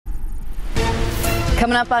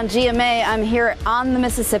Coming up on GMA, I'm here on the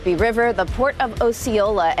Mississippi River, the port of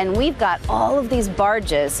Osceola, and we've got all of these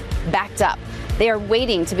barges backed up. They are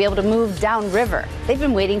waiting to be able to move downriver. They've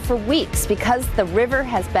been waiting for weeks because the river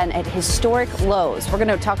has been at historic lows. We're going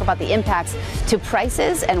to talk about the impacts to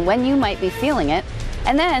prices and when you might be feeling it.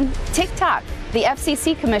 And then TikTok. The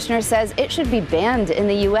FCC commissioner says it should be banned in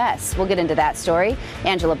the U.S. We'll get into that story.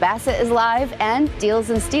 Angela Bassett is live, and Deals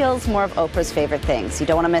and Steals, more of Oprah's favorite things. You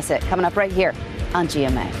don't want to miss it. Coming up right here on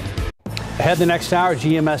GMA. Ahead the next hour,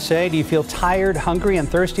 GMSA. Do you feel tired, hungry, and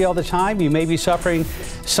thirsty all the time? You may be suffering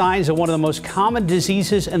signs of one of the most common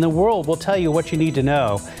diseases in the world. We'll tell you what you need to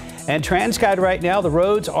know. And TransGuide right now, the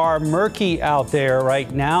roads are murky out there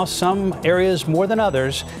right now, some areas more than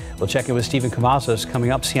others. We'll check in with Stephen Cavazos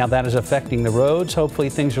coming up, see how that is affecting the roads. Hopefully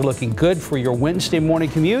things are looking good for your Wednesday morning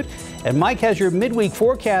commute. And Mike has your midweek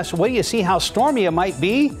forecast. Wait till you see how stormy it might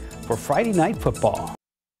be for Friday night football.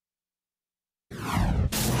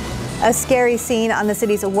 A scary scene on the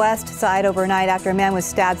city's west side overnight after a man was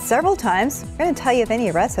stabbed several times. We're going to tell you if any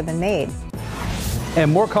arrests have been made. And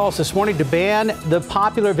more calls this morning to ban the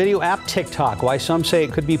popular video app TikTok. Why some say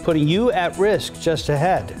it could be putting you at risk just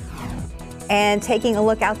ahead. And taking a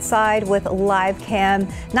look outside with live cam.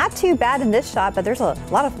 Not too bad in this shot, but there's a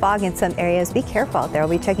lot of fog in some areas. Be careful out there.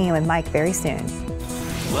 We'll be checking in with Mike very soon.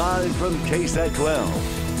 Live from KSAT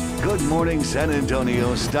 12. Good Morning San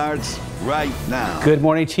Antonio starts right now. Good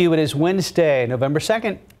morning to you. It is Wednesday, November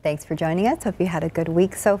 2nd. Thanks for joining us. Hope you had a good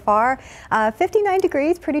week so far. 59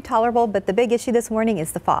 degrees, pretty tolerable, but the big issue this morning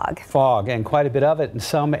is the fog. Fog, and quite a bit of it in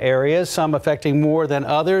some areas, some affecting more than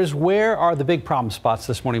others. Where are the big problem spots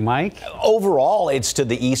this morning, Mike? Overall, it's to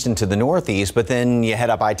the east and to the northeast, but then you head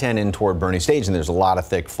up I-10 in toward Boerne Stage, and there's a lot of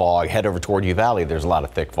thick fog. Head over toward Uvalde, there's a lot of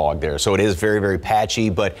thick fog there. So it is very, very patchy,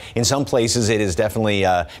 but in some places it is definitely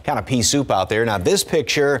kind of pea soup out there. Now, this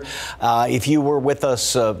picture, if you were with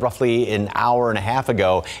us roughly an hour and a half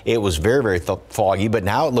ago, it was very, very foggy, but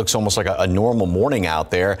now it looks almost like a normal morning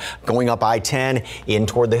out there. Going up I-10 in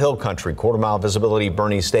toward the hill country, quarter-mile visibility,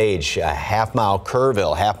 Boerne Stage, half-mile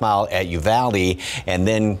Kerrville, half-mile at Uvalde, and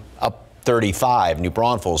then up 35, New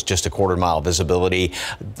Braunfels, just a quarter-mile visibility.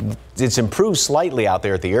 It's improved slightly out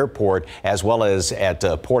there at the airport as well as at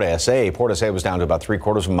Port SA. Port SA was down to about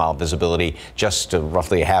 3/4 of a mile visibility just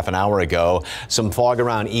roughly a half an hour ago. Some fog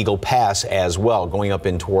around Eagle Pass as well, going up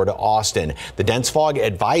in toward Austin. The dense fog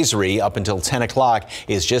advisory up until 10 o'clock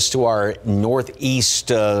is just to our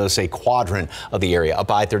northeast, say, quadrant of the area. Up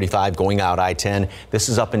I-35 going out I-10. This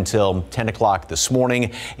is up until 10 o'clock this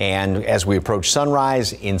morning. And as we approach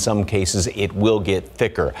sunrise, in some cases, it will get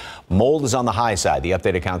thicker. Mold is on the high side. The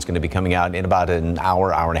updated count is going to be coming out in about an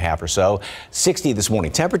hour, hour and a half or so. 60 this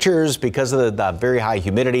morning. Temperatures, because of the very high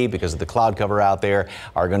humidity, because of the cloud cover out there,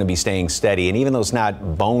 are going to be staying steady. And even though it's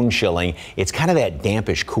not bone chilling, it's kind of that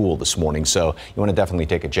dampish cool this morning. So you want to definitely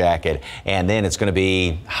take a jacket. And then it's going to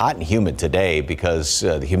be hot and humid today because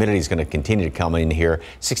the humidity is going to continue to come in here.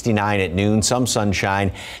 69 at noon, some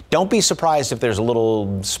sunshine. Don't be surprised if there's a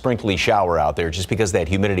little sprinkly shower out there just because that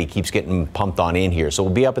humidity keeps getting pumped on in here. So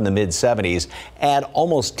we'll be up in the mid-70s. Add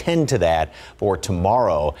almost 10 to that for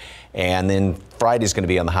tomorrow. And then Friday's going to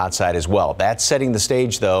be on the hot side as well. That's setting the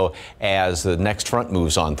stage, though, as the next front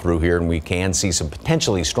moves on through here, and we can see some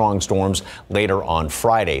potentially strong storms later on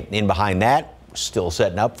Friday. In behind that, still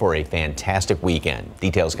setting up for a fantastic weekend.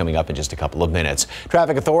 Details coming up in just a couple of minutes.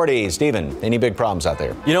 Traffic authorities, Stephen, any big problems out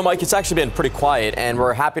there? You know, Mike, it's actually been pretty quiet, and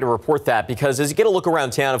we're happy to report that because as you get a look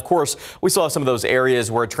around town, of course, we saw some of those areas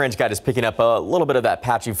where TransGuide is picking up a little bit of that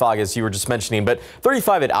patchy fog, as you were just mentioning. But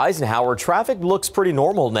 35 at Eisenhower, traffic looks pretty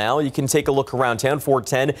normal now. You can take a look around town.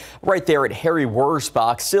 410 right there at Harry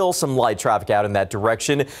Wurzbach. Still some light traffic out in that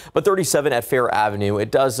direction. But 37 at Fair Avenue, it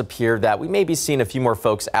does appear that we may be seeing a few more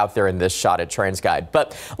folks out there in this shot at TransGuide.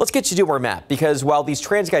 But let's get you to our map, because while these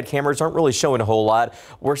TransGuide cameras aren't really showing a whole lot,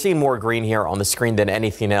 we're seeing more green here on the screen than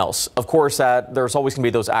anything else. Of course, there's always going to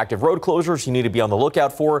be those active road closures you need to be on the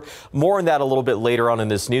lookout for. More on that a little bit later on in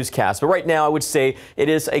this newscast. But right now, I would say it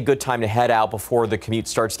is a good time to head out before the commute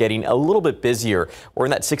starts getting a little bit busier. We're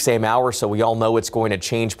in that 6 a.m. hour, so we all know it's going to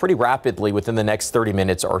change pretty rapidly within the next 30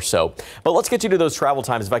 minutes or so. But let's get you to those travel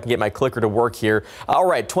times if I can get my clicker to work here. All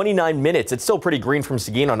right, 29 minutes. It's still pretty green from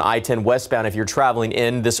Seguin on I-10 westbound if you're traveling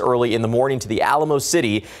in this early in the morning to the Alamo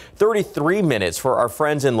City. 33 minutes for our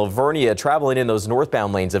friends in Lavernia traveling in those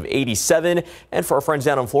northbound lanes of 87. And for our friends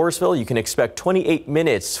down in Floresville, you can expect 28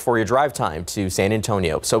 minutes for your drive time to San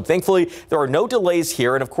Antonio. So thankfully, there are no delays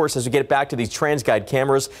here. And of course, as we get back to these TransGuide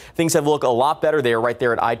cameras, things have looked a lot better there right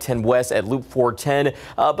there at I-10 West at Loop 410.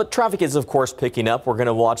 But traffic is, of course, picking up. We're going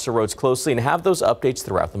to watch the roads closely and have those updates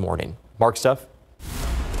throughout the morning. Mark, Steph?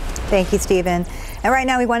 Thank you, Stephen. And right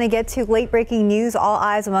now we want to get to late breaking news. All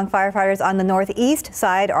eyes among firefighters on the northeast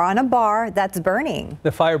side are on a bar that's burning.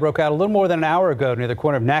 The fire broke out a little more than an hour ago near the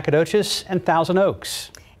corner of Nacogdoches and Thousand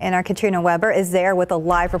Oaks. And our Katrina Weber is there with a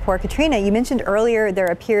live report. Katrina, you mentioned earlier there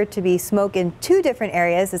appeared to be smoke in 2 different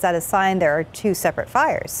areas. Is that a sign there are 2 separate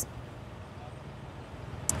fires?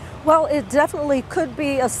 Well, it definitely could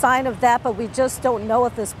be a sign of that, but we just don't know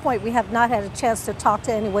at this point. We have not had a chance to talk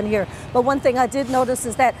to anyone here. But one thing I did notice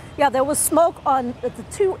is that, yeah, there was smoke on the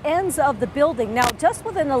 2 ends of the building. Now, just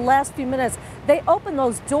within the last few minutes, they opened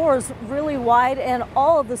those doors really wide, and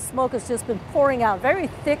all of the smoke has just been pouring out, very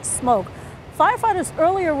thick smoke. Firefighters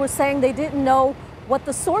earlier were saying they didn't know what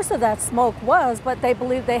the source of that smoke was, but they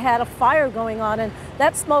believed they had a fire going on, and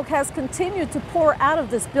that smoke has continued to pour out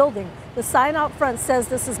of this building. The sign out front says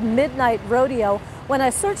this is Midnight Rodeo. When I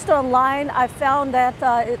searched online, I found that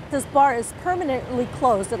this bar is permanently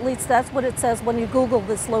closed. At least that's what it says when you Google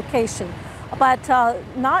this location. But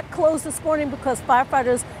not closed this morning because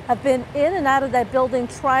firefighters have been in and out of that building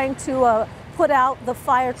trying to put out the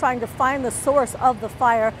fire, trying to find the source of the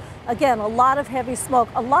fire. Again, a lot of heavy smoke,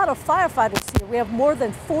 a lot of firefighters here. We have more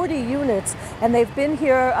than 40 units, and they've been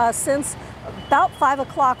here since about 5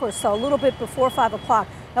 o'clock or so, a little bit before 5 o'clock.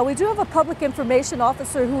 Now, we do have a public information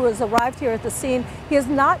officer who has arrived here at the scene. He has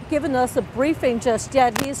not given us a briefing just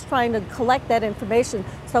yet. He's trying to collect that information.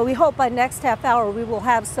 So we hope by next half hour we will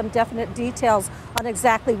have some definite details on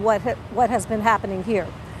exactly what has been happening here.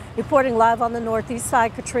 Reporting live on the northeast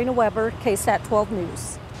side, Katrina Weber, KSAT 12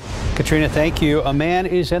 News. Katrina, thank you. A man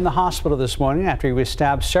is in the hospital this morning after he was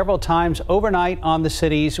stabbed several times overnight on the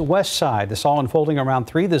city's west side. This all unfolding around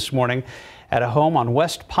 3 this morning at a home on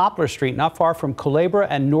West Poplar Street, not far from Culebra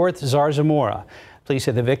and North Zarzamora. Police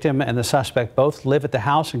say the victim and the suspect both live at the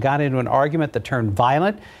house and got into an argument that turned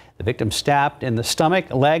violent. The victim stabbed in the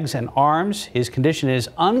stomach, legs, and arms. His condition is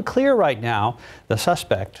unclear right now. The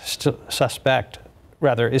suspect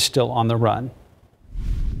is still on the run.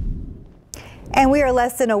 And we are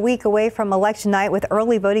less than a week away from election night with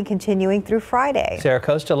early voting continuing through Friday. Sarah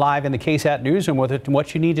Costa live in the KSAT newsroom with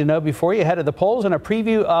what you need to know before you head to the polls and a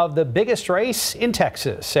preview of the biggest race in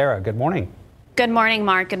Texas. Sarah, good morning. Good morning,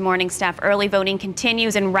 Mark. Good morning, Steph. Early voting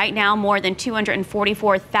continues, and right now more than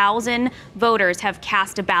 244,000 voters have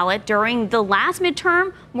cast a ballot. During the last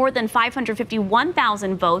midterm, more than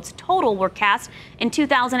 551,000 votes total were cast in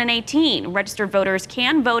 2018. Registered voters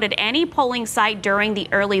can vote at any polling site during the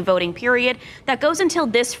early voting period. That goes until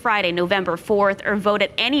this Friday, November 4th, or vote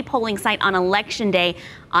at any polling site on Election Day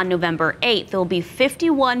on November 8th. There will be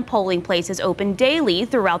 51 polling places open daily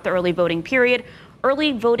throughout the early voting period.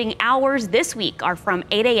 Early voting hours this week are from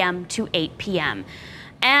 8 a.m. to 8 p.m.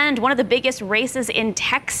 And one of the biggest races in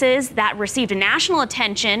Texas that received national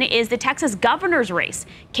attention is the Texas governor's race.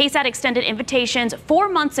 KSAT extended invitations 4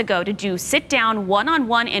 months ago to do sit-down,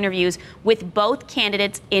 one-on-one interviews with both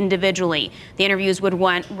candidates individually. The interviews would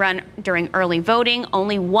run during early voting.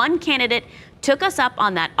 Only one candidate took us up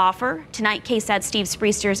on that offer. Tonight, KSAT Steve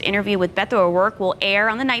Spreester's interview with Beto O'Rourke will air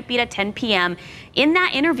on the Night Beat at 10 p.m. In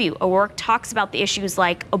that interview, O'Rourke talks about the issues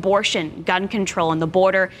like abortion, gun control, and the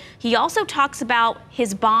border. He also talks about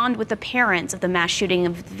his bond with the parents of the mass shooting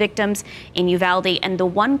of victims in Uvalde and the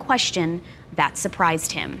one question that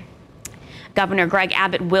surprised him. Governor Greg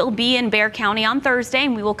Abbott will be in Bexar County on Thursday,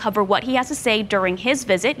 and we will cover what he has to say during his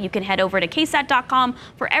visit. You can head over to KSAT.com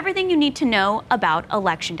for everything you need to know about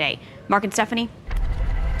Election Day. Mark and Stephanie.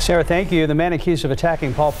 Sarah, thank you. The man accused of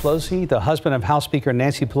attacking Paul Pelosi, the husband of House Speaker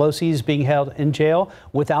Nancy Pelosi, is being held in jail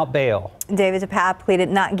without bail. David DePape pleaded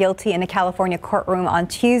not guilty in a California courtroom on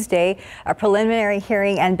Tuesday. A preliminary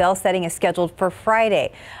hearing and bail setting is scheduled for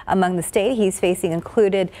Friday. Among the state he's facing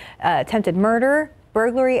included attempted murder,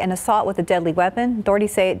 burglary, and assault with a deadly weapon.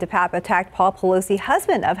 Authorities say DePape attacked Paul Pelosi,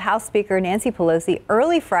 husband of House Speaker Nancy Pelosi,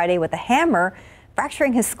 early Friday with a hammer,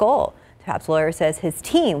 fracturing his skull. DePape's lawyer says his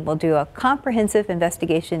team will do a comprehensive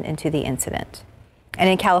investigation into the incident. And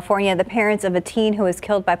in California, the parents of a teen who was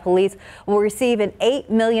killed by police will receive an $8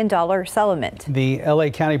 million settlement. The L.A.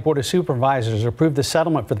 County Board of Supervisors approved the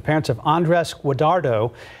settlement for the parents of Andres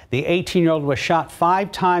Guadardo. The 18-year-old was shot 5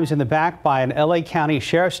 times in the back by an L.A. County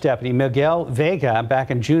Sheriff's Deputy, Miguel Vega, back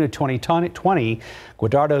in June of 2020.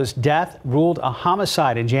 Guadardo's death ruled a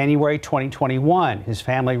homicide in January 2021. His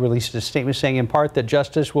family released a statement saying in part that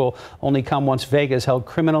justice will only come once Vega is held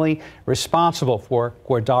criminally responsible for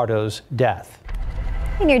Guadardo's death.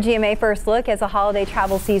 In your GMA First Look, as the holiday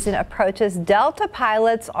travel season approaches, Delta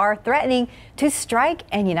pilots are threatening to strike,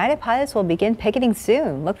 and United pilots will begin picketing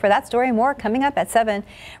soon. Look for that story and more coming up at 7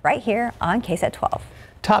 right here on KSAT 12.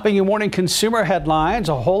 Topping your morning consumer headlines,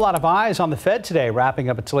 a whole lot of eyes on the Fed today, wrapping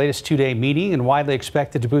up its latest two-day meeting and widely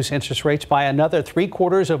expected to boost interest rates by another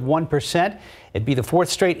 0.75%. It'd be the fourth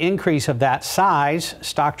straight increase of that size.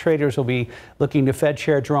 Stock traders will be looking to Fed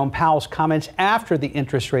Chair Jerome Powell's comments after the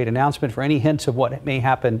interest rate announcement for any hints of what may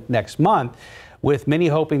happen next month, with many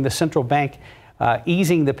hoping the central bank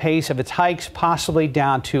easing the pace of its hikes, possibly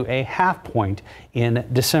down to a half point in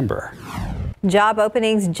December. Job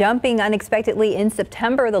openings jumping unexpectedly in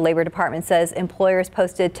September. The Labor Department says employers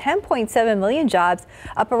posted 10.7 million jobs,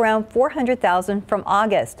 up around 400,000 from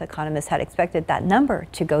August. Economists had expected that number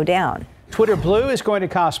to go down. Twitter Blue is going to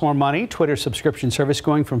cost more money. Twitter subscription service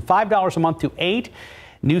going from $5 a month to $8.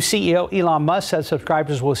 New CEO Elon Musk says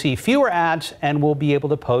subscribers will see fewer ads and will be able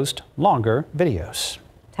to post longer videos.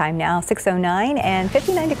 Time now 6:09 and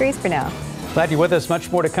 59 degrees for now. Glad you're with us.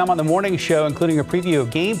 Much more to come on the morning show, including a preview of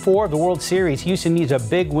Game 4 of the World Series. Houston needs a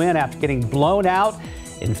big win after getting blown out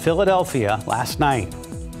in Philadelphia last night.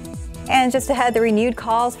 And just ahead, the renewed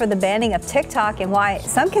calls for the banning of TikTok and why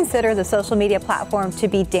some consider the social media platform to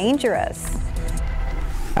be dangerous.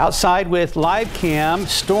 Outside with live cam,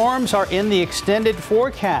 storms are in the extended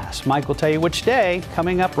forecast. Mike will tell you which day,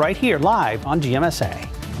 coming up right here live on GMSA.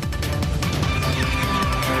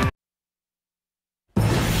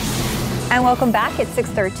 And welcome back at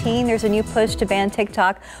 6:13. There's a new push to ban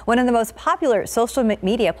TikTok, one of the most popular social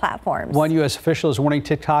media platforms. One U.S. official is warning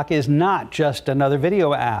TikTok is not just another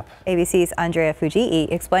video app. ABC's Andrea Fujii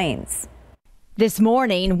explains. This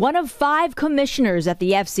morning, one of 5 commissioners at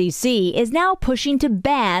the FCC is now pushing to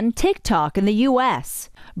ban TikTok in the U.S.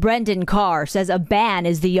 Brendan Carr says a ban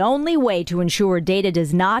is the only way to ensure data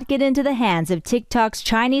does not get into the hands of TikTok's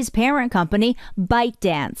Chinese parent company,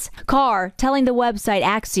 ByteDance. Carr telling the website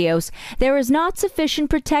Axios there is not sufficient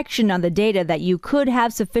protection on the data that you could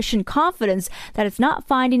have sufficient confidence that it's not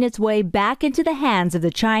finding its way back into the hands of the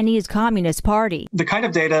Chinese Communist Party. The kind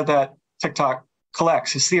of data that TikTok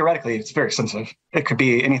collects is theoretically, it's very sensitive. It could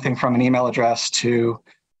be anything from an email address to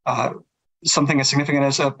something as significant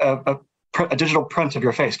as a digital print of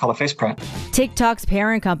your face called a face print. TikTok's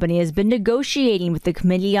parent company has been negotiating with the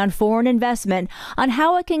Committee on Foreign Investment on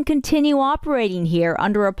how it can continue operating here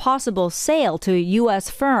under a possible sale to a U.S.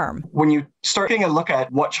 firm. When you start taking a look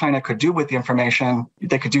at what China could do with the information,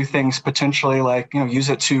 they could do things potentially like, use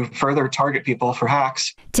it to further target people for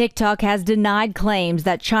hacks. TikTok has denied claims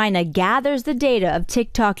that China gathers the data of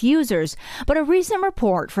TikTok users, but a recent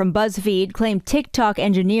report from BuzzFeed claimed TikTok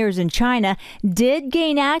engineers in China did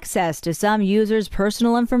gain access to some users'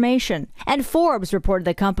 personal information. And Forbes reported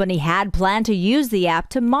the company had planned to use the app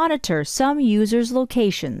to monitor some users'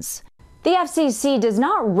 locations. The FCC does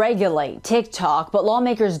not regulate TikTok, but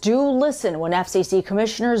lawmakers do listen when FCC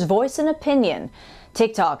commissioners voice an opinion.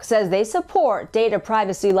 TikTok says they support data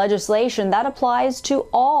privacy legislation that applies to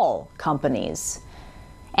all companies.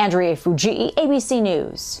 Andrea Fujii, ABC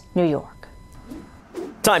News, New York.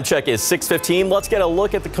 Time check is 6:15. Let's get a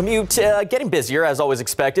look at the commute. Getting busier as always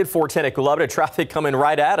expected. 410 at Golovin. Traffic coming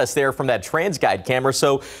right at us there from that TransGuide camera.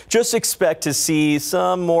 So just expect to see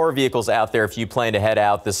some more vehicles out there if you plan to head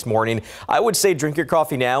out this morning. I would say drink your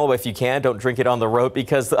coffee now if you can. Don't drink it on the road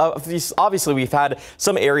because obviously we've had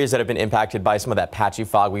some areas that have been impacted by some of that patchy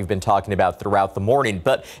fog we've been talking about throughout the morning.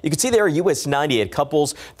 But you can see there US 90 at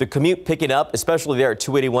Couples. The commute picking up, especially there at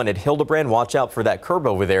 281 at Hildebrand. Watch out for that curb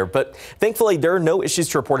over there. But thankfully there are no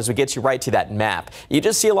issues to report as we get you right to that map. You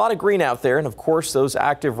just see a lot of green out there, and of course those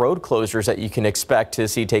active road closures that you can expect to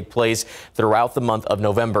see take place throughout the month of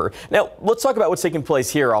November. Now let's talk about what's taking place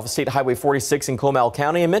here off of State Highway 46 in Comal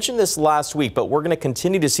County. I mentioned this last week, but we're going to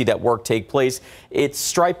continue to see that work take place. It's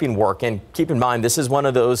striping work, and keep in mind this is one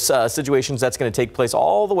of those situations that's going to take place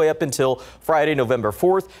all the way up until Friday, November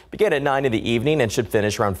 4th. Begin at 9 in the evening and should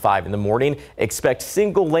finish around 5 in the morning. Expect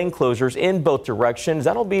single lane closures in both directions.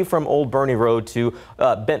 That'll be from Old Bernie Road to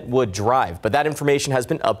Bentwood Drive. But that information has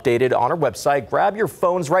been updated on our website. Grab your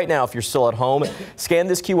phones right now if you're still at home. Scan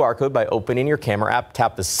this QR code by opening your camera app.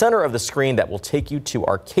 Tap the center of the screen. That will take you to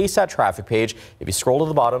our KSAT traffic page. If you scroll to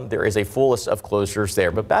the bottom, there is a full list of closures there.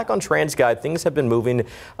 But back on TransGuide, things have been moving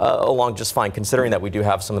along just fine, considering that we do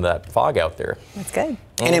have some of that fog out there. That's good.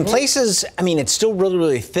 And in places, I mean, it's still really,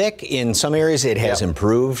 really thick. In some areas, it has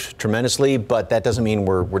improved tremendously, but that doesn't mean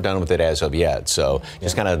we're done with it as of yet. So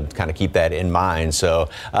just kind of keep that in mind. So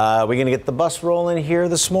we're going to get the bus rolling here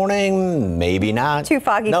this morning. Maybe not. Too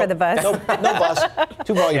foggy for the bus. No bus.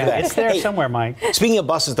 Too foggy for that. It's there somewhere, Mike. Speaking of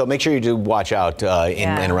buses, though, make sure you do watch out in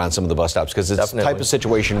and around some of the bus stops, because it's the type of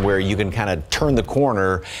situation where you can kind of turn the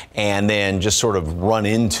corner and then just sort of run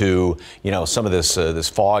into, some of this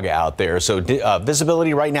fog out there. So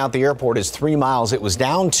visibility right now at the airport is 3 miles. It was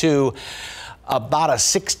down to about a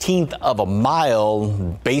 1/16 of a mile,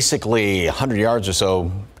 basically 100 yards or so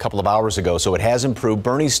a couple of hours ago. So it has improved.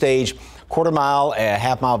 Bernie Stage, quarter mile,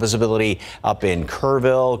 half-mile visibility up in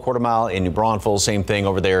Kerrville, quarter mile in New Braunfels, same thing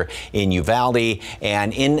over there in Uvalde,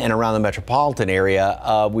 and in and around the metropolitan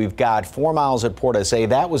area. We've got 4 miles at Port SA.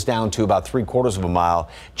 That was down to about 3/4 of a mile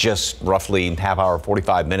just roughly half hour,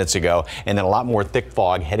 45 minutes ago, and then a lot more thick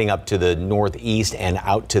fog heading up to the northeast and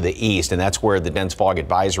out to the east, and that's where the dense fog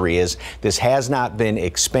advisory is. This has not been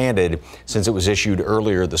expanded since it was issued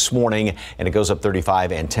earlier this morning, and it goes up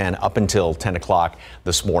 35 and 10 up until 10 o'clock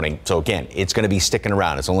this morning. So again, it's going to be sticking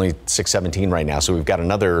around. It's only 6:17 right now, so we've got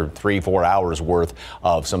another 3-4 hours worth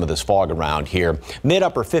of some of this fog around here.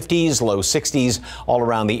 Mid-upper 50s, low 60s all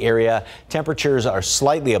around the area. Temperatures are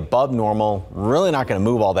slightly above normal. Really not going to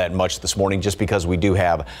move all that much this morning just because we do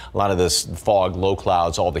have a lot of this fog, low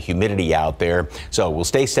clouds, all the humidity out there. So we'll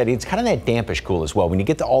stay steady. It's kind of that dampish cool as well. When you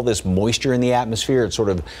get to all this moisture in the atmosphere, it sort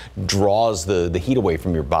of draws the heat away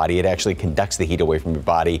from your body. It actually conducts the heat away from your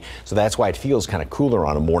body. So that's why it feels kind of cooler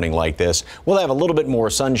on a morning like this. We'll have a little bit more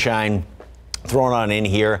sunshine thrown on in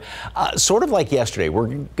here, sort of like yesterday. We're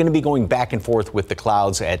going to be going back and forth with the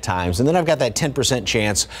clouds at times, and then I've got that 10%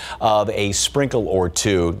 chance of a sprinkle or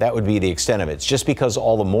two. That would be the extent of it. It's just because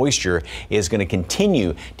all the moisture is going to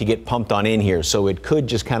continue to get pumped on in here, so it could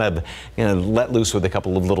just kind of let loose with a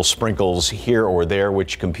couple of little sprinkles here or there,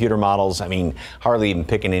 which computer models, I mean, hardly even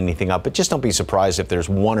picking anything up, but just don't be surprised if there's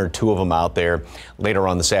 1 or 2 of them out there later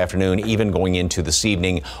on this afternoon, even going into this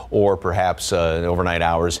evening, or perhaps overnight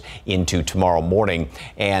hours into tomorrow morning.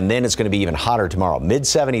 And then it's going to be even hotter tomorrow.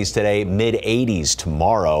 Mid-70s today, mid-80s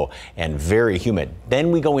tomorrow, and very humid.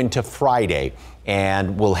 Then we go into Friday,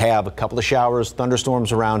 and we'll have a couple of showers,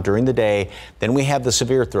 thunderstorms around during the day. Then we have the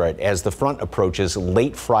severe threat as the front approaches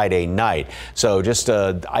late Friday night. So just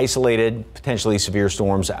isolated, potentially severe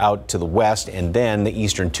storms out to the west, and then the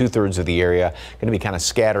eastern 2/3 of the area going to be kind of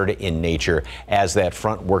scattered in nature as that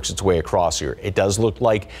front works its way across here. It does look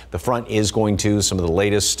like the front is going to, some of the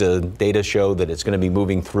latest data show that it's going to be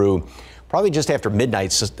moving through probably just after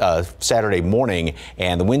midnight Saturday morning,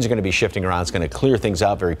 and the winds are going to be shifting around. It's going to clear things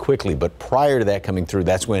out very quickly, but prior to that coming through,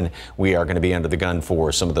 that's when we are going to be under the gun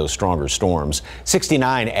for some of those stronger storms.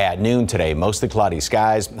 69 at noon today, mostly cloudy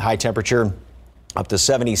skies, high temperature up to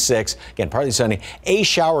 76. Again, partly sunny. A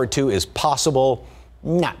shower or two is possible,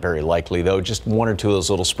 not very likely though, just 1 or 2 of those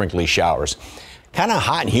little sprinkly showers. Kind of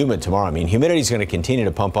hot and humid tomorrow. I mean, humidity is going to continue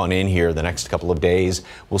to pump on in here the next couple of days.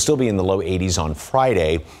 We'll still be in the low 80s on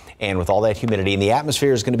Friday. And with all that humidity, and the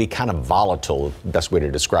atmosphere is going to be kind of volatile, best way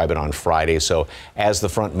to describe it, on Friday. So as the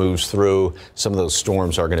front moves through, some of those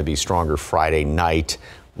storms are going to be stronger Friday night,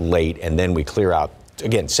 late, and then we clear out.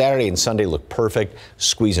 Again, Saturday and Sunday look perfect,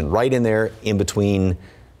 squeezing right in there in between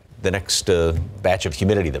the next batch of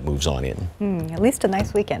humidity that moves on in. At least a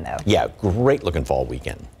nice weekend, though. Yeah, great looking fall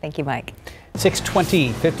weekend. Thank you, Mike.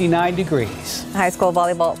 6:20, 59 degrees. High school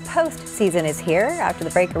volleyball postseason is here. After the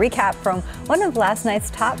break, a recap from one of last night's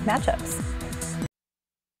top matchups.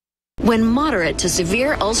 When moderate to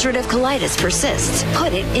severe ulcerative colitis persists,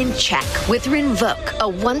 put it in check with Rinvoq, a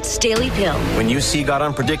once-daily pill. When UC got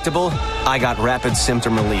unpredictable, I got rapid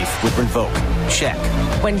symptom relief with Rinvoq. Check.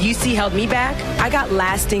 When UC held me back, I got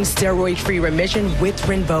lasting steroid-free remission with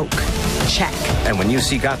Rinvoq. Check. And when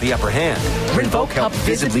UC got the upper hand, Rinvoq helped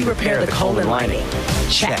visibly repair the colon lining.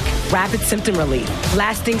 Check. Rapid symptom relief,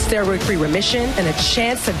 lasting steroid-free remission, and a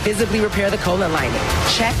chance to visibly repair the colon lining.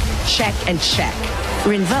 Check, check, and check.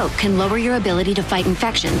 Rinvoq can lower your ability to fight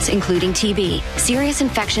infections, including TB, serious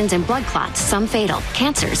infections and blood clots, some fatal,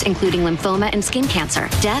 cancers, including lymphoma and skin cancer.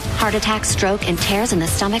 Death, heart attack, stroke, and tears in the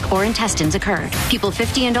stomach or intestines occurred. People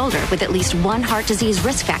 50 and older with at least one heart disease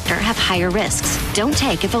risk factor have higher risks. Don't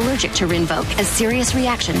take if allergic to Rinvoq, as serious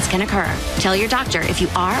reactions can occur. Tell your doctor if you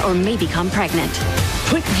are or may become pregnant.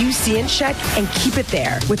 Put UC in check and keep it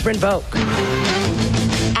there with Rinvoq.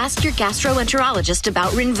 Ask your gastroenterologist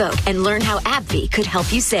about Rinvoq and learn how AbbVie could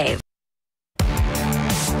help you save.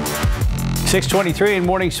 6:23 in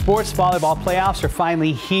morning sports. Volleyball playoffs are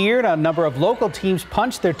finally here. A number of local teams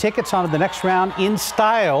punched their tickets onto the next round in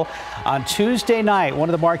style on Tuesday night. One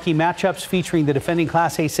of the marquee matchups featuring the defending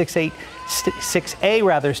Class A 6A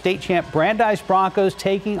state champ Brandeis Broncos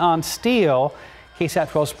taking on Steele. KSAT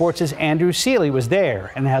 12 Sports' Andrew Seeley was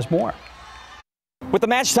there and has more. With the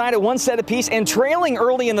match tied at 1 set apiece and trailing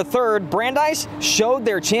early in the third, Brandeis showed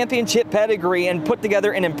their championship pedigree and put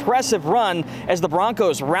together an impressive run as the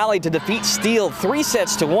Broncos rallied to defeat Steele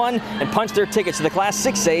 3-1 and punched their tickets to the Class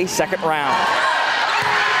 6A second round.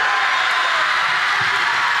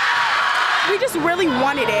 we just really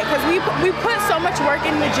wanted it because we put so much work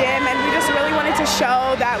in the gym and we just really wanted to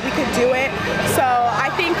show that we could do it. So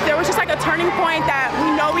I think there was just like a turning point that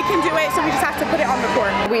we know we can do it, so we just have to put it on the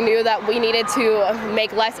court. We knew that we needed to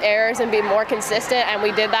make less errors and be more consistent, and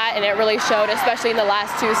we did that, and it really showed, especially in the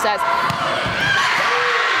last 2 sets.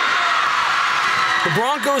 The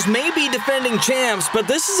Broncos may be defending champs, but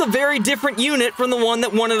this is a very different unit from the one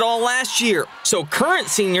that won it all last year. So current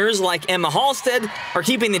seniors like Emma Halstead are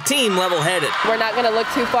keeping the team level-headed. We're not going to look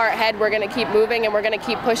too far ahead. We're going to keep moving and we're going to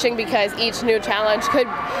keep pushing because each new challenge could,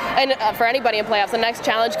 and for anybody in playoffs, the next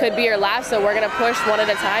challenge could be your last. So we're going to push one at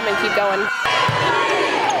a time and keep going.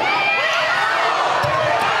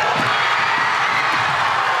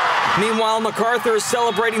 Meanwhile, MacArthur is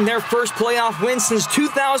celebrating their first playoff win since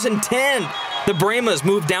 2010. The Bremas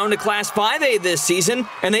moved down to Class 5A this season,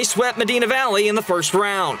 and they swept Medina Valley in the first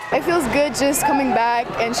round. It feels good just coming back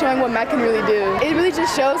and showing what Matt can really do. It really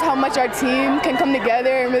just shows how much our team can come together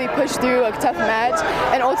and really push through a tough match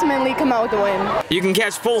and ultimately come out with a win. You can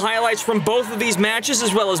catch full highlights from both of these matches,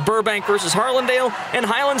 as well as Burbank versus Harlandale and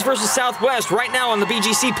Highlands versus Southwest, right now on the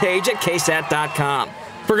BGC page at ksat.com.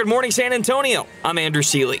 For Good Morning San Antonio, I'm Andrew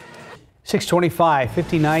Seeley. 625,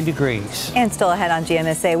 59 degrees. And still ahead on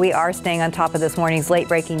GMSA, we are staying on top of this morning's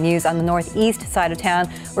late-breaking news on the northeast side of town,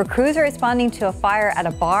 where crews are responding to a fire at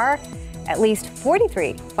a bar. At least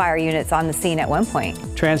 43 fire units on the scene at one point.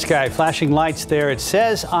 TransSky flashing lights there. It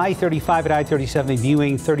says I-35 and I-37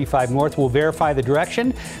 viewing 35 north. We'll verify the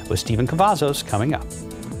direction with Stephen Cavazos coming up.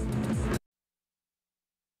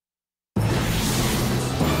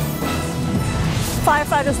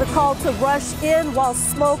 Firefighters are called to rush in while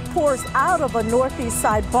smoke pours out of a northeast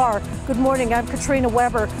side bar. Good morning, I'm Katrina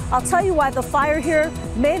Weber. I'll tell you why the fire here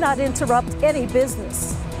may not interrupt any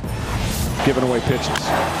business. Giving away pitches.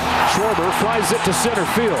 Schwarber flies it to center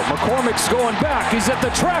field. McCormick's going back. He's at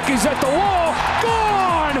the track. He's at the wall.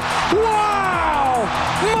 Gone!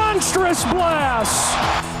 Wow! Monstrous blast!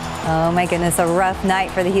 Oh my goodness, a rough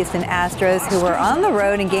night for the Houston Astros, who were on the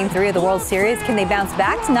road in Game 3 of the World Series. Can they bounce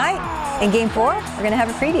back tonight? In Game 4, we're going to have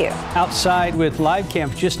a preview. Outside with live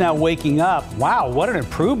cams just now waking up. Wow, what an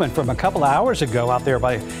improvement from a couple of hours ago out there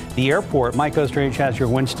by the airport. Mike Osterage has your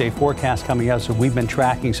Wednesday forecast coming up, so we've been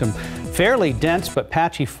tracking some fairly dense but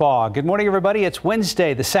patchy fog. Good morning, everybody. It's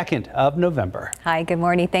Wednesday, the 2nd of November. Hi, good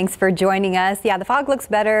morning. Thanks for joining us. Yeah, the fog looks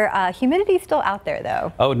better. Humidity's still out there,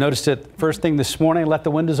 though. Oh, noticed it first thing this morning. Let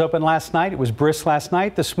the windows open last night. It was brisk last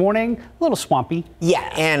night. This morning, a little swampy. Yeah,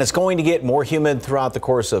 and it's going to get more humid throughout the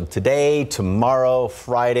course of today, tomorrow,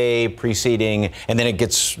 Friday, preceding, and then it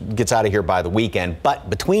gets out of here by the weekend. But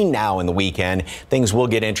between now and the weekend, things will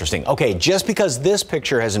get interesting. Okay, just because this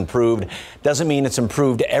picture has improved doesn't mean it's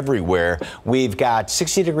improved everywhere. We've got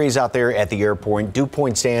 60 degrees out there at the airport. Dew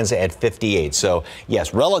point stands at 58. So,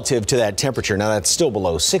 yes, relative to that temperature, now that's still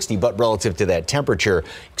below 60, but relative to that temperature,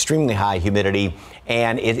 extremely high humidity.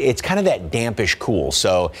 And it's kind of that dampish cool.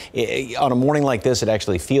 So on a morning like this, it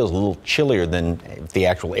actually feels a little chillier than if the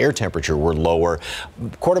actual air temperature were lower.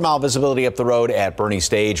 Quarter-mile visibility up the road at Bernie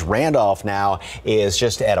Stage. Randolph now is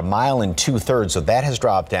just at 1 2/3 miles, so that has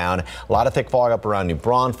dropped down. A lot of thick fog up around New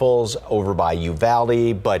Braunfels, over by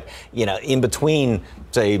Uvalde, but you know, in between,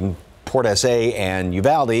 say, Port SA and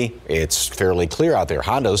Uvalde, it's fairly clear out there.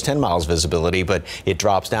 Hondo's 10 miles visibility, but it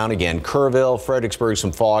drops down again. Kerrville, Fredericksburg,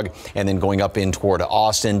 some fog, and then going up in toward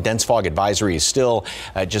Austin. Dense fog advisory is still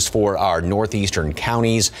just for our northeastern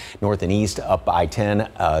counties, north and east up I-10,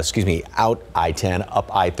 out I-10,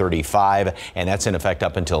 up I-35, and that's in effect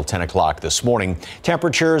up until 10 o'clock this morning.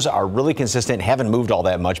 Temperatures are really consistent, haven't moved all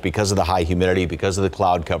that much because of the high humidity, because of the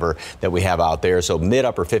cloud cover that we have out there. So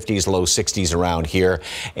mid-upper 50s, low 60s around here,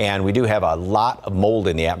 and we do have a lot of mold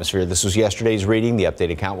in the atmosphere. This was yesterday's reading. The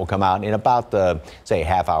updated count will come out in about say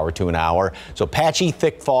half hour to an hour. So patchy,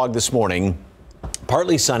 thick fog this morning.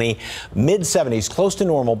 Partly sunny, mid-70s, close to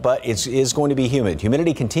normal, but it is going to be humid.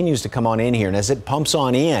 Humidity continues to come on in here, and as it pumps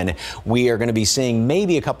on in, we are going to be seeing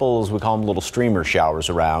maybe a couple, as we call them, little streamer showers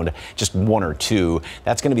around, just 1 or 2.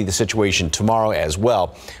 That's going to be the situation tomorrow as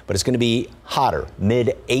well, but it's going to be hotter,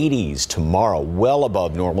 mid-80s tomorrow, well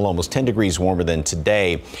above normal, almost 10 degrees warmer than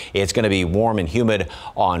today. It's going to be warm and humid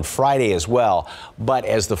on Friday as well, but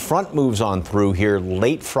as the front moves on through here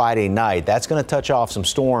late Friday night, that's going to touch off some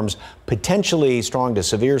storms, potentially strong to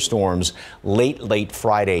severe storms late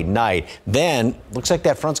Friday night. Then looks like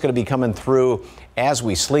that front's going to be coming through as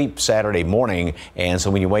we sleep Saturday morning. And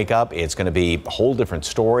so when you wake up, it's going to be a whole different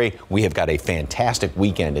story. We have got a fantastic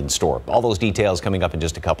weekend in store. All those details coming up in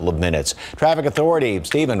just a couple of minutes. Traffic Authority,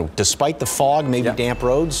 Stephen, despite the fog, maybe damp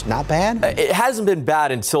roads, not bad? It hasn't been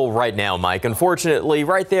bad until right now, Mike. Unfortunately,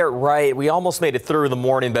 right there, we almost made it through the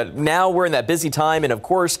morning, but now we're in that busy time. And of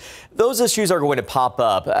course, those issues are going to pop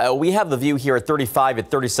up. We have the view here at 35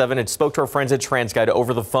 at 37 and spoke to our friends at TransGuide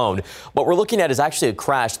over the phone. What we're looking at is actually a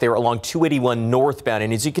crash there along 281 northbound.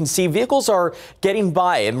 And as you can see, vehicles are getting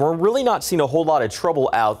by and we're really not seeing a whole lot of trouble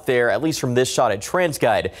out there, at least from this shot at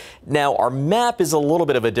TransGuide. Now, our map is a little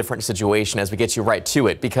bit of a different situation as we get you right to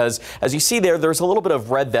it, because as you see there's a little bit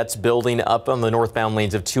of red that's building up on the northbound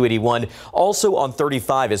lanes of 281. Also on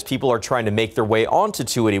 35 as people are trying to make their way onto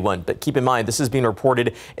 281. But keep in mind, this is being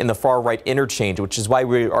reported in the far right interchange, which is why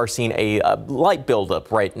we are seeing a light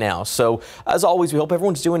buildup right now. So as always, we hope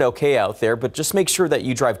everyone's doing okay out there, but just make sure that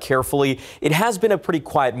you drive carefully. It has been a pretty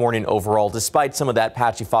quiet morning overall, despite some of that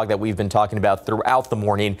patchy fog that we've been talking about throughout the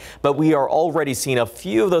morning. But we are already seeing a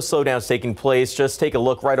few of those slowdowns taking place. Just take a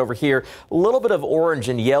look right over here. A little bit of orange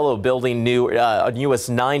and yellow building new on US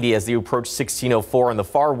 90 as you approach 1604 on the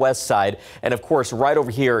far west side. And of course, right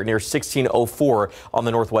over here near 1604 on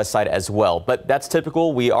the northwest side as well. But that's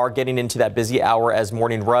typical. We are getting into that busy hour as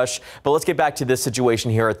morning rush. But let's get back to this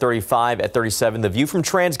situation here at 35 at 37. The view from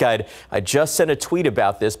TransGuide. I just sent a tweet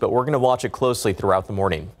about this, but we're going to watch it closely throughout the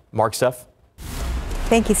morning. Mark, Steph?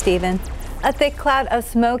 Thank you, Stephen. A thick cloud of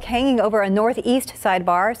smoke hanging over a northeast side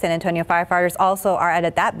bar. San Antonio firefighters also are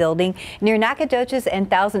at that building near Nacogdoches and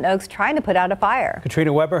Thousand Oaks trying to put out a fire.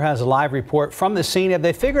 Katrina Weber has a live report from the scene. Have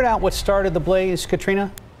they figured out what started the blaze,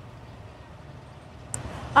 Katrina?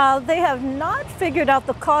 They have not figured out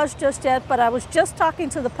the cause just yet, but I was just talking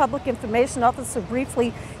to the public information officer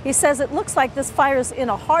briefly. He says it looks like this fire is in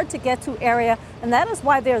a hard to get to area, and that is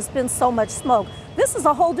why there's been so much smoke. This is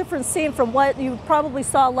a whole different scene from what you probably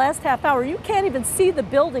saw last half hour. You can't even see the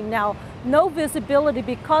building now. No visibility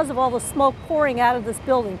because of all the smoke pouring out of this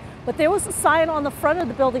building. But there was a sign on the front of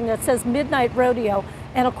the building that says Midnight Rodeo.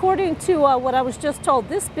 And according to what I was just told,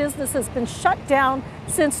 this business has been shut down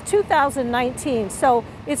since 2019. So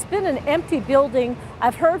it's been an empty building.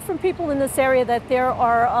 I've heard from people in this area that there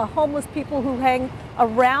are homeless people who hang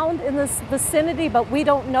around in this vicinity, but we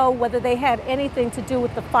don't know whether they had anything to do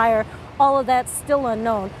with the fire. All of that's still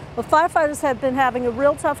unknown. But firefighters have been having a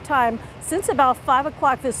real tough time since about 5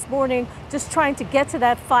 o'clock this morning, just trying to get to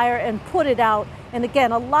that fire and put it out. And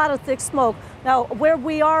again, a lot of thick smoke. Now, where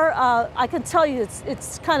we are, I can tell you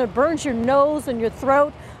it's kind of burns your nose and your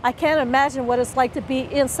throat. I can't imagine what it's like to be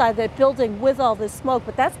inside that building with all this smoke,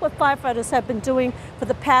 but that's what firefighters have been doing for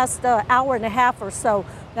the past hour and a half or so.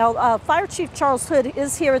 Now, Fire Chief Charles Hood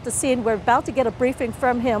is here at the scene. We're about to get a briefing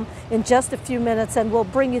from him in just a few minutes, and we'll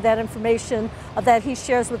bring you that information that he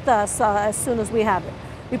shares with us as soon as we have it.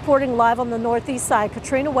 Reporting live on the northeast side,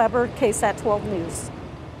 Katrina Weber, KSAT 12 News.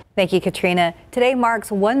 Thank you, Katrina. Today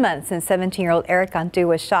marks 1 month since 17-year-old Eric Cantu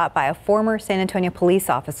was shot by a former San Antonio police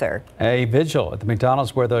officer. A vigil at the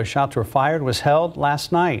McDonald's where those shots were fired was held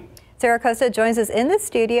last night. Sarah Costa joins us in the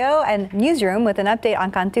studio and newsroom with an update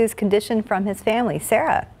on Cantu's condition from his family.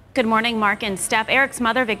 Sarah. Good morning, Mark and Steph. Eric's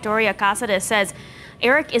mother, Victoria Casares, says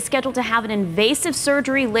Eric is scheduled to have an invasive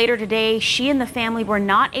surgery later today. She and the family were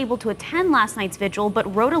not able to attend last night's vigil,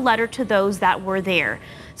 but wrote a letter to those that were there.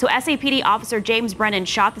 So SAPD officer James Brennan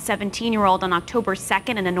shot the 17-year-old on October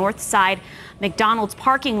 2nd in the north side McDonald's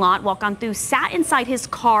parking lot while Cantu sat inside his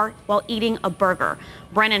car while eating a burger.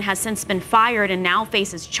 Brennan has since been fired and now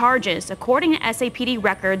faces charges. According to SAPD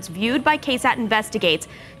records viewed by KSAT Investigates,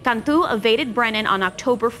 Cantu evaded Brennan on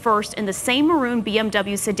October 1st in the same maroon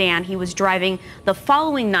BMW sedan he was driving the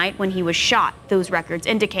following night when he was shot, those records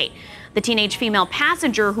indicate. The teenage female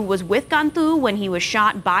passenger who was with Cantu when he was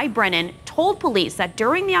shot by Brennan told police that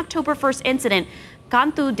during the October 1st incident,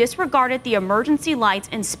 Cantu disregarded the emergency lights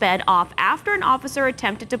and sped off after an officer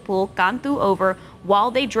attempted to pull Cantu over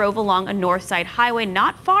while they drove along a north side highway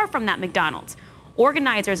not far from that McDonald's.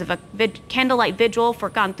 Organizers of a candlelight vigil for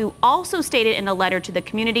Cantu also stated in a letter to the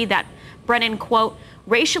community that Brennan, quote,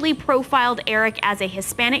 racially profiled Eric as a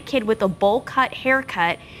Hispanic kid with a bowl cut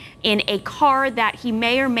haircut in a car that he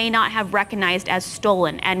may or may not have recognized as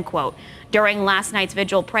stolen, end quote. During last night's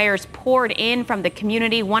vigil, prayers poured in from the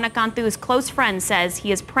community. One of Cantu's close friends says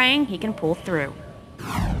he is praying he can pull through.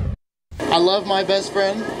 I love my best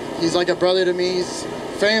friend. He's like a brother to me. He's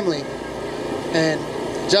family. And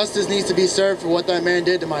justice needs to be served for what that man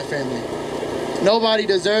did to my family. Nobody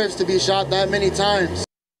deserves to be shot that many times.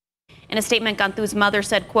 In a statement, Cantu's mother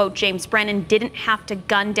said, quote, James Brennan didn't have to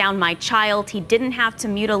gun down my child. He didn't have to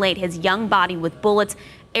mutilate his young body with bullets.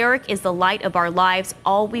 Eric is the light of our lives.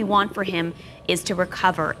 All we want for him is to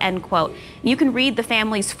recover, end quote. You can read the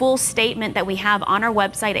family's full statement that we have on our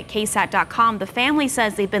website at ksat.com. The family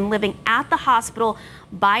says they've been living at the hospital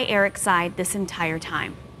by Eric's side this entire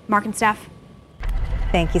time. Mark and Steph.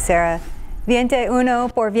 Thank you, Sarah. 21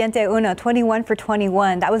 por 21, 21 for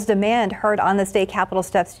 21. That was demand heard on the state capitol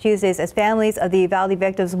steps Tuesdays as families of the Uvalde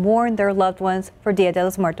victims mourn their loved ones for Dia de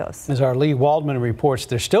los Muertos. As our Lee Waldman reports,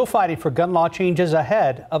 they're still fighting for gun law changes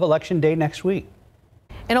ahead of Election Day next week.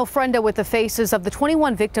 An ofrenda with the faces of the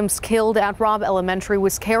 21 victims killed at Robb Elementary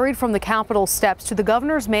was carried from the Capitol steps to the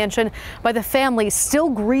governor's mansion by the families still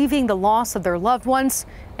grieving the loss of their loved ones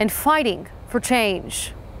and fighting for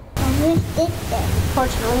change.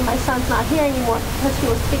 Fortunately, my son's not here anymore because he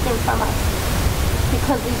was taken from us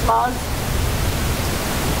because these laws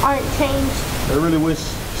aren't changed. I really wish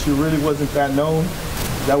she really wasn't that known.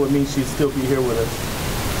 That would mean she'd still be here with us.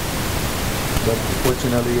 But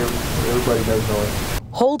fortunately, everybody does know it.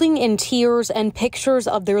 Holding in tears and pictures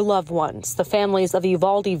of their loved ones, the families of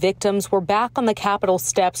Uvalde victims were back on the Capitol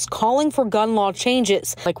steps calling for gun law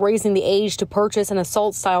changes, like raising the age to purchase an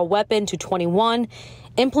assault-style weapon to 21,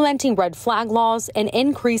 implementing red flag laws, and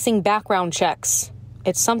increasing background checks.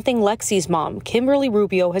 It's something Lexi's mom, Kimberly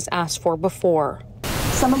Rubio, has asked for before.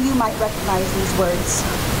 Some of you might recognize these words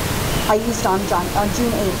I used on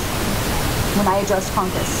June 8th when I addressed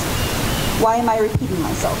Congress. Why am I repeating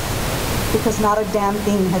myself? Because not a damn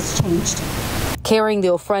thing has changed. Carrying the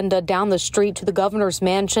ofrenda down the street to the governor's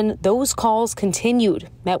mansion, those calls continued,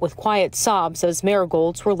 met with quiet sobs as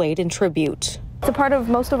marigolds were laid in tribute. It's a part of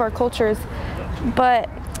most of our cultures, but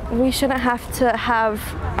we shouldn't have to have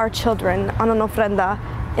our children on an ofrenda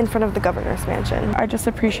in front of the governor's mansion. I just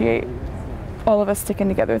appreciate all of us sticking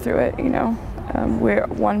together through it, you know. We're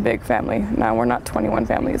one big family. Now we're not 21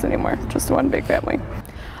 families anymore, just one big family.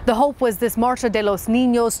 The hope was this Marcha de los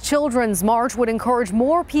Niños Children's March would encourage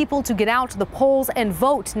more people to get out to the polls and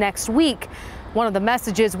vote next week. One of the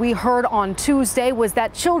messages we heard on Tuesday was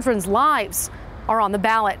that children's lives are on the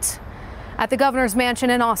ballot. At the governor's mansion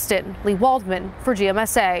in Austin, Lee Waldman for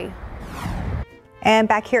GMSA. And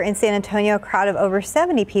back here in San Antonio, a crowd of over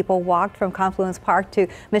 70 people walked from Confluence Park to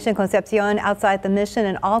Mission Concepcion. Outside the mission,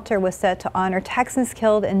 an altar was set to honor Texans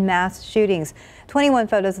killed in mass shootings. 21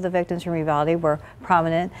 photos of the victims from Uvalde were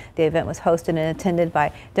prominent. The event was hosted and attended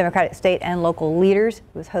by Democratic state and local leaders. It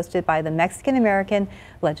was hosted by the Mexican American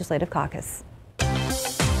Legislative Caucus.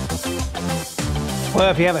 Well,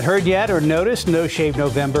 if you haven't heard yet or noticed, No Shave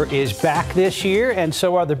November is back this year, and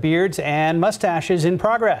so are the beards and mustaches in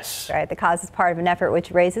progress. Right. The cause is part of an effort which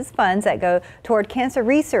raises funds that go toward cancer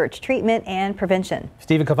research, treatment, and prevention.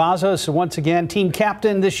 Stephen Cavazos, once again, team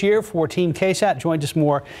captain this year for Team KSAT, joined us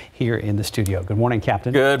more here in the studio. Good morning,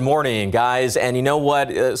 Captain. Good morning, guys. And you know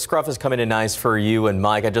what? Scruff is coming in nice for you and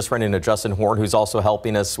Mike. I just ran into Justin Horn, who's also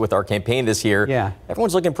helping us with our campaign this year. Yeah.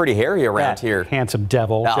 Everyone's looking pretty hairy around here. Handsome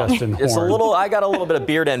devil, Justin Horn. It's I got a little bit of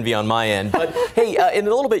beard envy on my end. But hey, in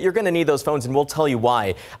a little bit, you're going to need those phones, and we'll tell you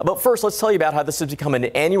why. But first, let's tell you about how this has become an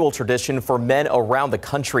annual tradition for men around the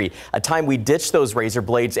country. A time we ditch those razor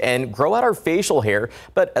blades and grow out our facial hair.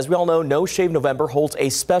 But as we all know, No Shave November holds a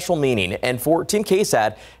special meaning. And for Team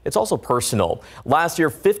KSAT, it's also personal. Last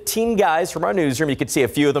year, 15 guys from our newsroom, you could see a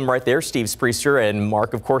few of them right there, Steve Spriester and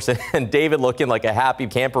Mark, of course, and David looking like a happy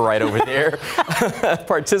camper right over there,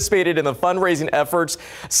 participated in the fundraising efforts.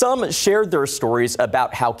 Some shared their stories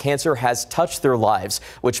about how cancer has touched their lives,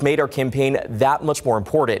 which made our campaign that much more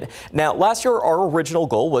important. Now, last year, our original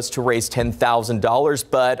goal was to raise $10,000,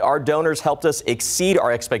 but our donors helped us exceed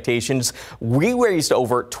our expectations. We raised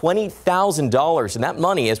over $20,000, and that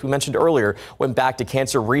money, as we mentioned earlier, went back to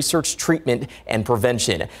cancer research, treatment, and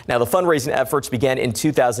prevention. Now, the fundraising efforts began in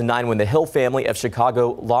 2009 when the Hill family of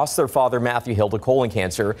Chicago lost their father, Matthew Hill, to colon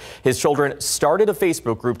cancer. His children started a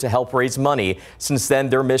Facebook group to help raise money. Since then,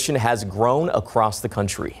 their mission has grown across the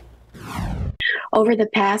country. Over the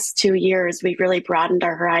past 2 years, we've really broadened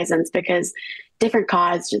our horizons because different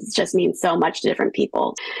causes just mean so much to different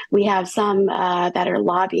people. We have some that are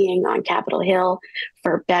lobbying on Capitol Hill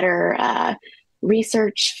for better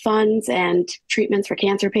research funds and treatments for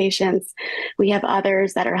cancer patients. We have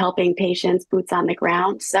others that are helping patients boots on the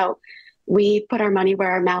ground. So we put our money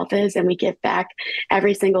where our mouth is, and we give back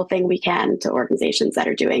every single thing we can to organizations that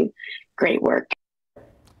are doing great work.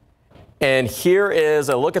 And here is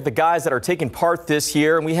a look at the guys that are taking part this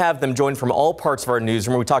year. And we have them joined from all parts of our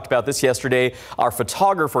newsroom. We talked about this yesterday. Our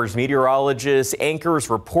photographers, meteorologists,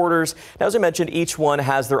 anchors, reporters. Now, as I mentioned, each one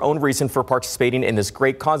has their own reason for participating in this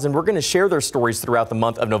great cause. And we're going to share their stories throughout the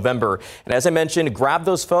month of November. And as I mentioned, grab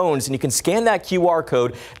those phones and you can scan that QR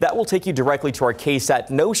code. That will take you directly to our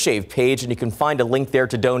KSAT No Shave page. And you can find a link there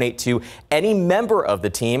to donate to any member of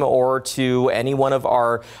the team or to any one of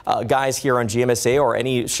our guys here on GMSA or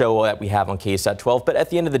any show that we have on KSAT 12. But at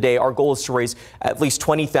the end of the day, our goal is to raise at least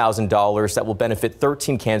 $20,000 that will benefit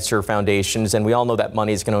 13 cancer foundations. And we all know that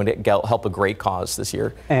money is going to help a great cause this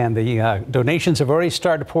year. And the donations have already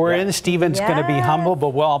started to pour in. Steven's going to be humble, but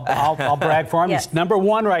I'll brag for him. He's number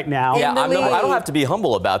one right now. Yeah, I don't have to be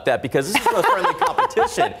humble about that because this is a friendly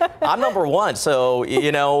competition. I'm number one. So,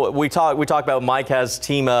 you know, we talk about Mike has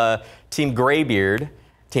team Graybeard.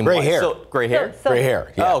 Team gray hair. Gray hair? Gray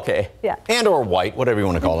hair. Yeah. Oh, okay. Yeah. And or white, whatever you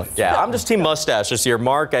want to call it. Yeah, I'm just team mustache this year.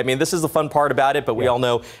 Mark, I mean, this is the fun part about it, but we all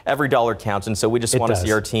know every dollar counts. And so we just want to see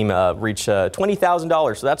our team reach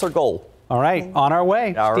 $20,000. So that's our goal. All right, on our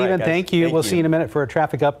way. Steven, thank you. We'll see you in a minute for a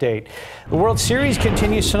traffic update. The World Series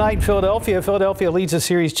continues tonight in Philadelphia. Philadelphia leads the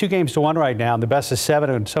series 2-1 right now, and the best of 7.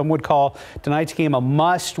 And some would call tonight's game a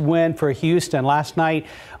must-win for Houston. Last night,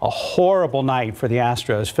 a horrible night for the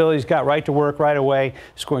Astros. Phillies got right to work right away,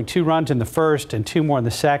 scoring 2 runs in the first and 2 more in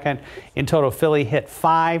the second. In total, Philly hit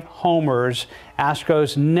 5 homers.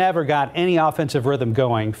 Astros never got any offensive rhythm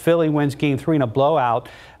going. Philly wins Game 3 in a blowout.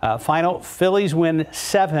 Final, Phillies win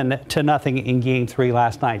 7-0 in Game 3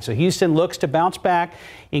 last night. So Houston looks to bounce back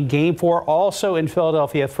in Game 4, also in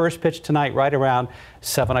Philadelphia. First pitch tonight, right around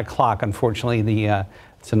 7 o'clock. Unfortunately,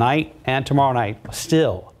 tonight and tomorrow night,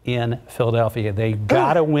 still in Philadelphia. They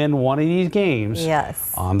got to win one of these games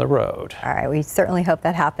on the road. All right, we certainly hope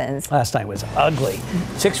that happens. Last night was ugly.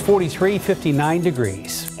 6:43, 59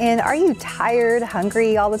 degrees. And are you tired,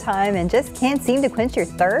 hungry all the time, and just can't seem to quench your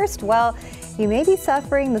thirst? Well, you may be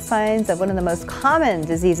suffering the signs of one of the most common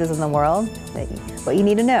diseases in the world. What you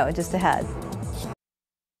need to know just ahead.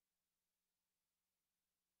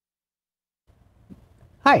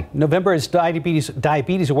 Hi, November is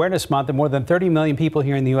Diabetes Awareness Month, and more than 30 million people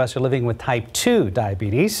here in the U.S. are living with type 2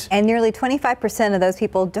 diabetes. And nearly 25% of those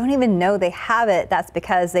people don't even know they have it. That's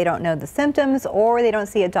because they don't know the symptoms or they don't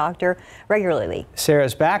see a doctor regularly.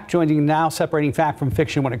 Sarah's back, joining now, separating fact from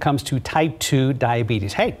fiction when it comes to type 2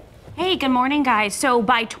 diabetes. Hey. Hey, good morning, guys. So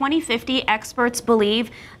by 2050, experts believe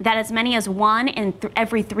that as many as 1 in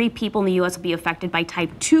every 3 people in the U.S. will be affected by type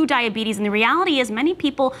 2 diabetes. And the reality is many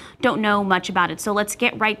people don't know much about it. So let's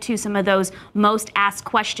get right to some of those most asked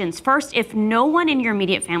questions. First, if no one in your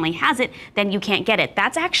immediate family has it, then you can't get it.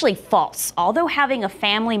 That's actually false. Although having a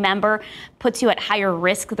family member puts you at higher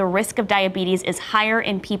risk, the risk of diabetes is higher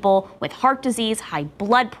in people with heart disease, high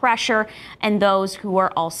blood pressure, and those who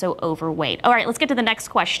are also overweight. All right, let's get to the next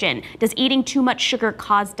question. Does eating too much sugar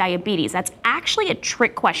cause diabetes? That's actually a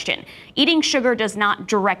trick question. Eating sugar does not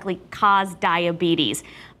directly cause diabetes,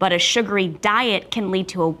 but a sugary diet can lead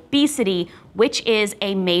to obesity, which is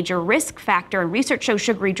a major risk factor. And research shows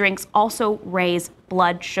sugary drinks also raise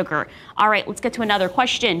blood sugar. All right, let's get to another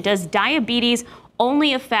question. Does diabetes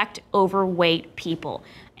only affect overweight people?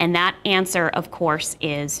 And that answer, of course,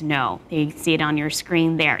 is no. You see it on your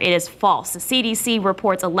screen there. It is false. The CDC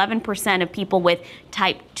reports 11% of people with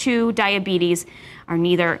type 2 diabetes are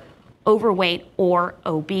neither overweight or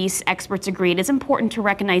obese. Experts agree it is important to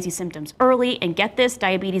recognize these symptoms early. And get this,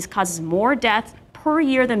 diabetes causes more death per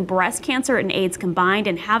year than breast cancer and AIDS combined,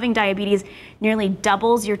 and having diabetes nearly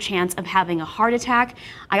doubles your chance of having a heart attack.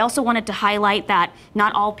 I also wanted to highlight that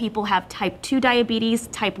not all people have type 2 diabetes.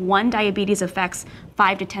 Type 1 diabetes affects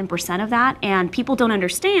 5 to 10% of that, and people don't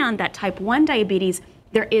understand that type 1 diabetes,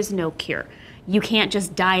 there is no cure. You can't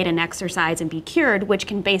just diet and exercise and be cured, which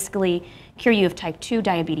can basically cure you of type 2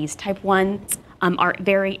 diabetes. Type 1 are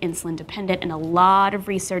very insulin dependent, and a lot of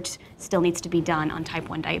research still needs to be done on type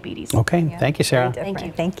 1 diabetes. Okay, thank you, Sarah. Thank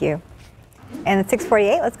you. Thank you. And at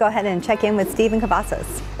 6:48, let's go ahead and check in with Stephen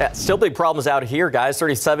Cavazos. Yeah, still big problems out here, guys.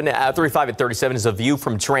 35 and 37 is a view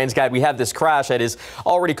from TransGuide. We have this crash that is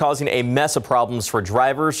already causing a mess of problems for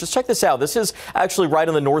drivers. Just check this out. This is actually right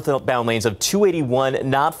on the northbound lanes of 281,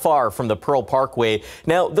 not far from the Pearl Parkway.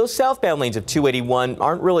 Now, those southbound lanes of 281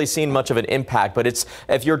 aren't really seeing much of an impact, but it's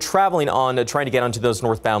if you're traveling on trying to get onto those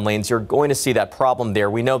northbound lanes, you're going to see that problem there.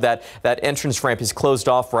 We know that that entrance ramp is closed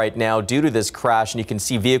off right now due to this crash, and you can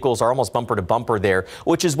see vehicles are almost bumper to to bumper there,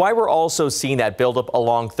 which is why we're also seeing that buildup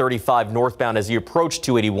along 35 northbound as you approach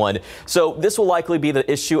 281. So this will likely be the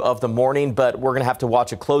issue of the morning, but we're going to have to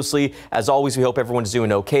watch it closely. As always, we hope everyone's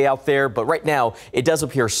doing okay out there. But right now, it does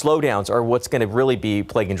appear slowdowns are what's going to really be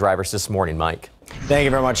plaguing drivers this morning, Mike. Thank you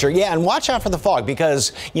very much, sir. Yeah, and watch out for the fog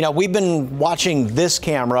because, you know, we've been watching this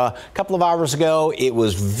camera a couple of hours ago. It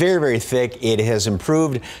was very, very thick. It has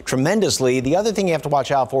improved tremendously. The other thing you have to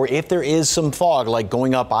watch out for, if there is some fog, like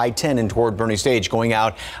going up I-10 and toward Boerne Stage, going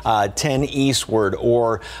out 10 eastward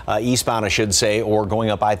or eastbound, I should say, or going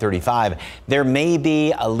up I-35, there may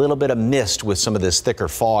be a little bit of mist with some of this thicker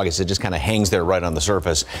fog as it just kind of hangs there right on the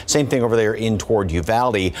surface. Same thing over there in toward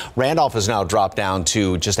Uvalde. Randolph has now dropped down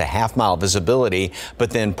to just a half-mile visibility. But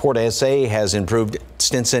then Port SA has improved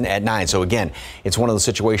Stinson at 9. So again, it's one of those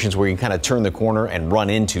situations where you can kind of turn the corner and run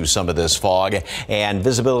into some of this fog. And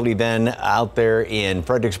visibility then out there in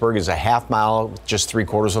Fredericksburg is a half mile, just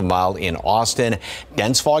 3/4 of a mile in Austin.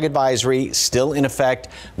 Dense fog advisory still in effect,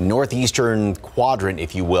 northeastern quadrant,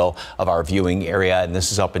 if you will, of our viewing area. And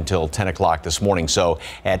this is up until 10 o'clock this morning. So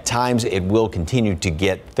at times it will continue to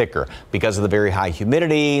get thicker because of the very high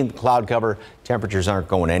humidity, cloud cover. Temperatures aren't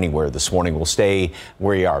going anywhere this morning. We'll stay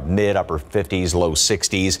where you are, mid upper 50s, low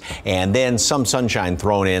 60s, and then some sunshine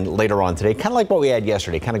thrown in later on today, kind of like what we had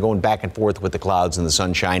yesterday, kind of going back and forth with the clouds and the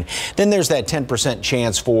sunshine. Then there's that 10%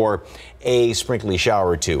 chance for a sprinkly shower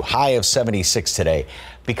or two. High of 76 today.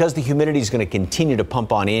 Because the humidity is going to continue to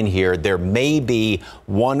pump on in here, there may be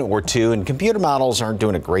one or two, and computer models aren't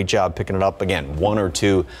doing a great job picking it up. Again, one or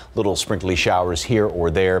two little sprinkly showers here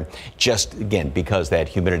or there, just again because that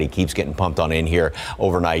humidity keeps getting pumped on in here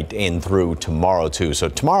overnight in through tomorrow too. So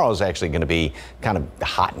tomorrow is actually going to be kind of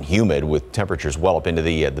hot and humid with temperatures well up into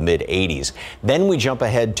the mid 80s. Then we jump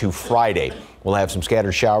ahead to Friday. We'll have some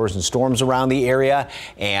scattered showers and storms around the area,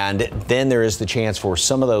 and then there is the chance for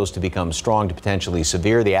some of those to become strong to potentially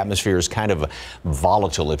severe. The atmosphere is kind of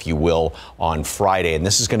volatile, if you will, on Friday, and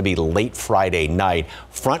this is going to be late Friday night.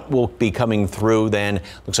 Front will be coming through then,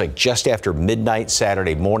 looks like just after midnight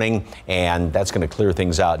Saturday morning, and that's going to clear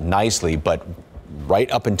things out nicely, but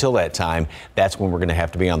right up until that time, that's when we're going to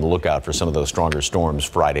have to be on the lookout for some of those stronger storms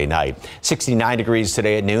Friday night. 69 degrees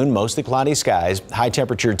today at noon, mostly cloudy skies. High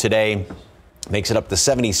temperature today makes it up to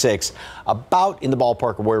 76, about in the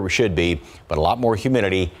ballpark of where we should be, but a lot more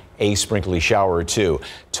humidity, a sprinkly shower or two.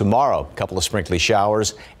 Tomorrow, a couple of sprinkly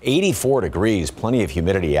showers, 84 degrees, plenty of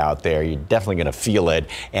humidity out there. You're definitely going to feel it.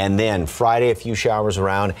 And then Friday, a few showers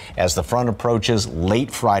around as the front approaches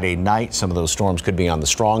late Friday night. Some of those storms could be on the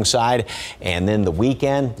strong side. And then the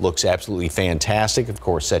weekend looks absolutely fantastic. Of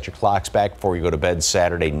course, set your clocks back before you go to bed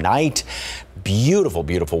Saturday night. Beautiful,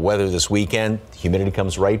 beautiful weather this weekend. Humidity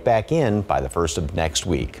comes right back in by the first of next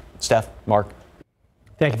week. Steph, Mark.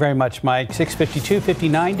 Thank you very much, Mike. 652,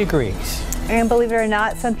 59 degrees. And believe it or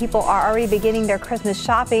not, some people are already beginning their Christmas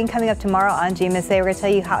shopping. Coming up tomorrow on GMSA, we're going to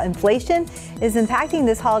tell you how inflation is impacting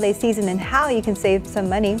this holiday season and how you can save some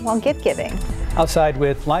money while gift giving. Outside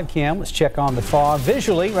with live cam, let's check on the fog.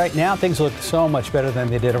 Visually, right now, things look so much better than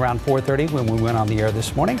they did around 4:30 when we went on the air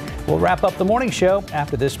this morning. We'll wrap up the morning show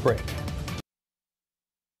after this break.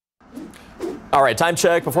 All right, time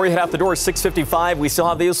check. Before you head out the door, 6:55. We still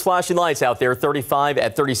have those flashing lights out there, 35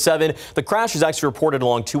 at 37. The crash is actually reported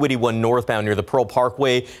along 281 northbound near the Pearl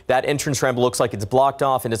Parkway. That entrance ramp looks like it's blocked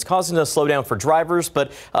off, and it's causing a slowdown for drivers,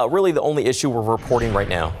 but really the only issue we're reporting right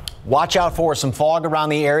now. Watch out for some fog around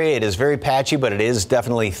the area. It is very patchy, but it is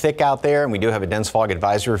definitely thick out there, and we do have a dense fog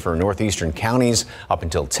advisory for northeastern counties up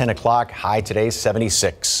until 10 o'clock. High today,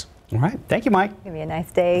 76. All right. Thank you, Mike. It's going to be a nice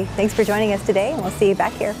day. Thanks for joining us today, and we'll see you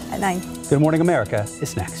back here at 9. Good Morning America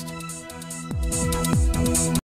is next.